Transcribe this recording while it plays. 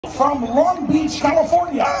from Long Beach,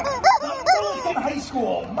 California, the Millikan High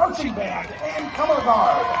School Marching Band and Color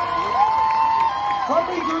Guard. From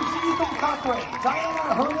Majors Ethan Cochran,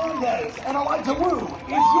 Diana Hernandez, and Elijah Wu,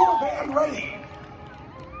 is your band ready?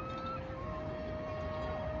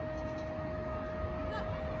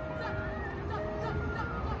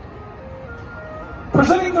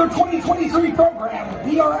 Presenting their 2023 program,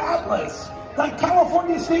 VR Atlas, the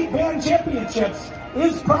California State Band Championships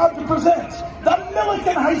is proud to present the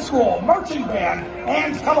Millikan High School Marching Band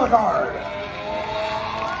and Color Guard.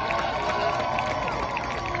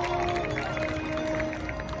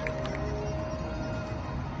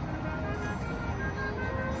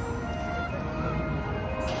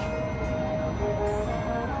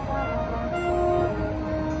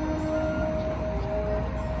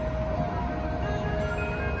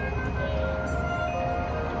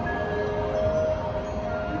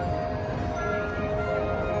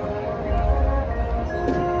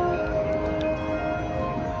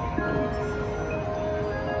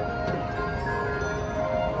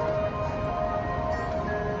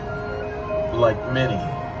 Like many,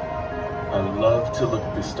 I love to look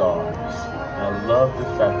at the stars. I love the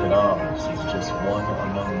fact that ours is just one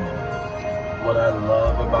among many. What I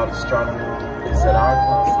love about astronomy is that our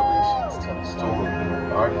constellations tell a story.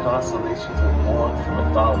 Our constellations were born from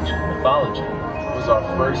mythology. Mythology was our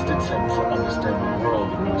first attempt to understand the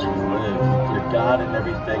world in which we live. We put a God in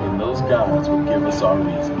everything, and those gods will give us our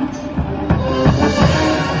reasons.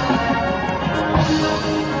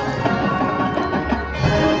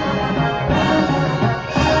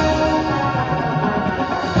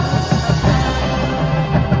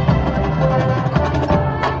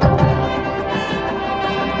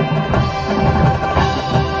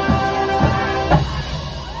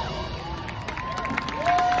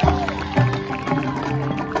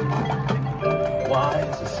 Why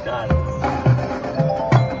is the sky blue?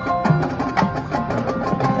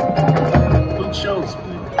 Who chose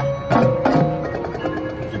blue?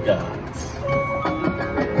 The gods.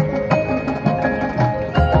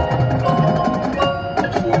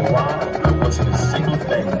 And for a while, there wasn't a single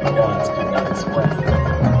thing the gods could not explain.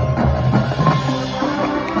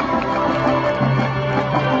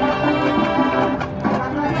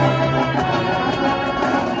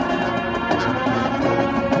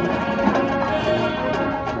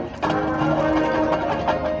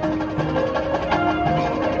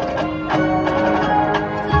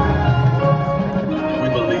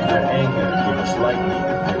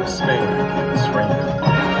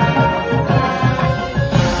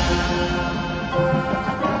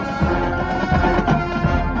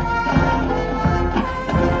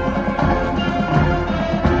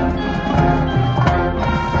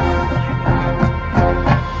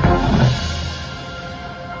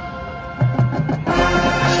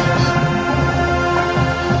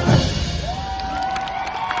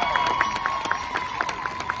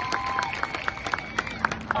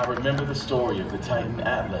 I remember the story of the Titan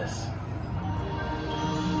Atlas.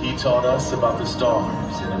 He taught us about the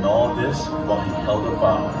stars, and in all this, while he held up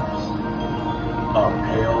ours, our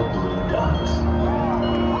pale blue dot.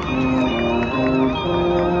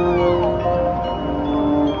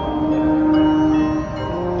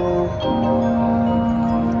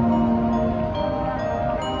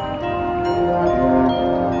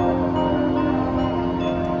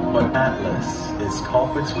 But Atlas is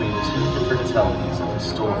caught between two different tellings of his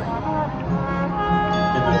story.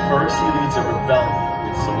 In the first, he leads a rebellion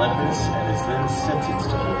against Olympus and is then sentenced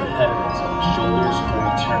to hold the heavens on his shoulders for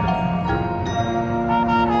eternity.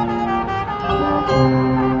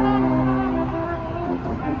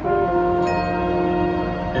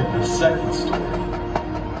 In the second story,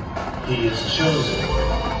 he is chosen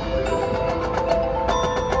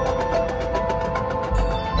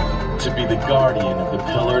to be the guardian of the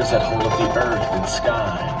pillars that hold up the earth and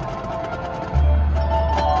sky.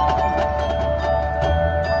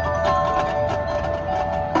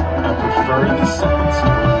 I prefer the second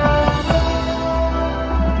story.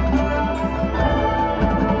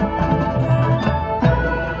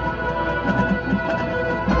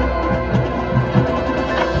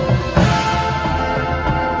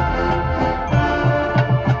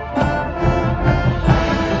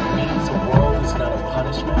 It means the world is not a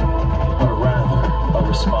punishment, but rather a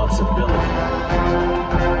responsibility.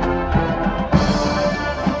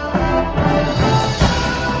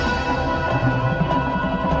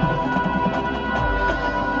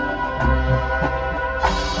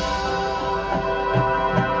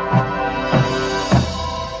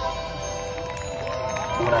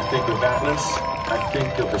 When I think of Atlas, I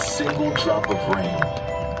think of a single drop of rain.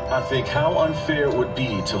 I think how unfair it would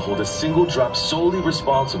be to hold a single drop solely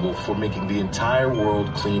responsible for making the entire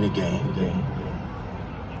world clean again.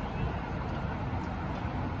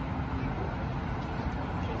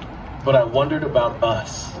 But I wondered about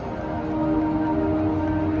us.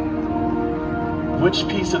 Which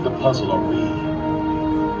piece of the puzzle are we?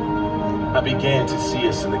 I began to see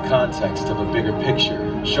us in the context of a bigger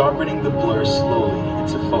picture, sharpening the blur slowly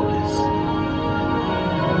into focus.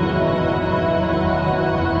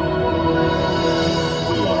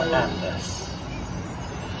 We are Atlas.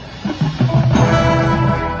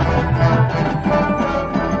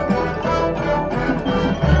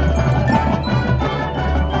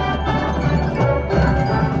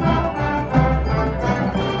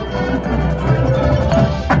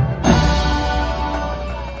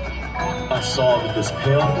 I saw that this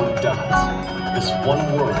pale blue dot, this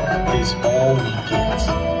one world, is all we get.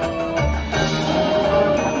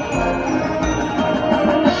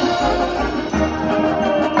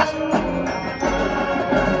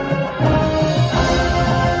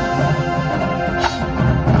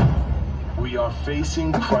 We are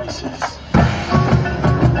facing crisis.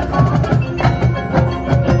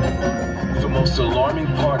 The most alarming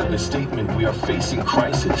part of the statement, "we are facing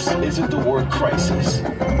crisis," isn't the word crisis.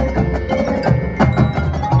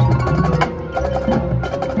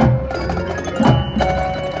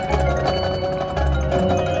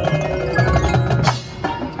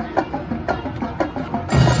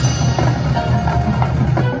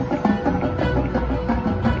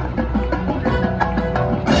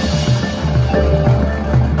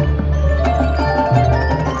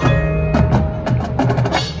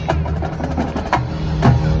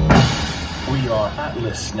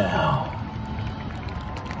 Atlas now.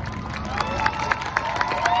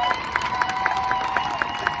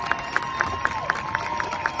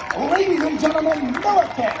 Ladies and gentlemen,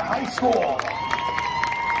 Millikan High School.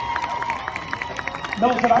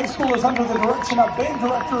 Millikan High School is under the direction of band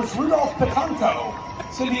directors Rudolph Picanco,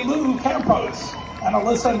 Cindy Lou Campos, and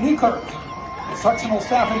Alyssa Newkirk. Instructional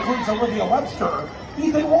staff includes Olivia Webster,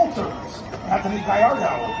 Ethan Walters, Anthony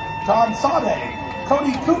Gallardo, John Sade,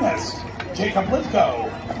 Cody Kunis, Jacob Lithgow,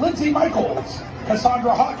 Lindsay Michaels,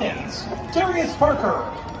 Cassandra Hawkins, Darius Parker,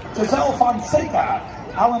 Giselle Fonseca,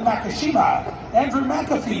 Alan Nakashima, Andrew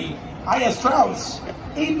McAfee, Aya Strauss,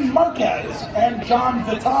 Aiden Marquez, and John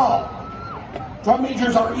Vital. Drum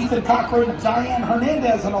majors are Ethan Cochran, Diane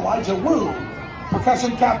Hernandez, and Elijah Wu.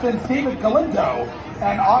 Percussion captains David Galindo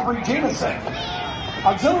and Aubrey Jameson.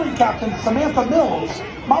 Auxiliary captains Samantha Mills,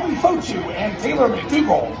 Molly Fochu, and Taylor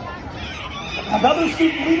McDougall. And other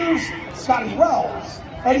student leaders, Scotty Wells,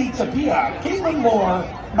 Eddie Tapia, Caitlin Lohr,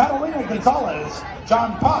 Madalena Gonzalez,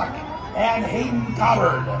 John Pock, and Hayden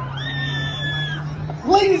Cobbard.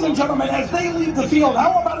 Ladies and gentlemen, as they leave the field,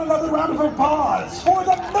 how about another round of applause for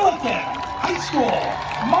the Millikan High School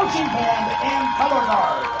Marching Band and Color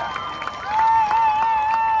Guard?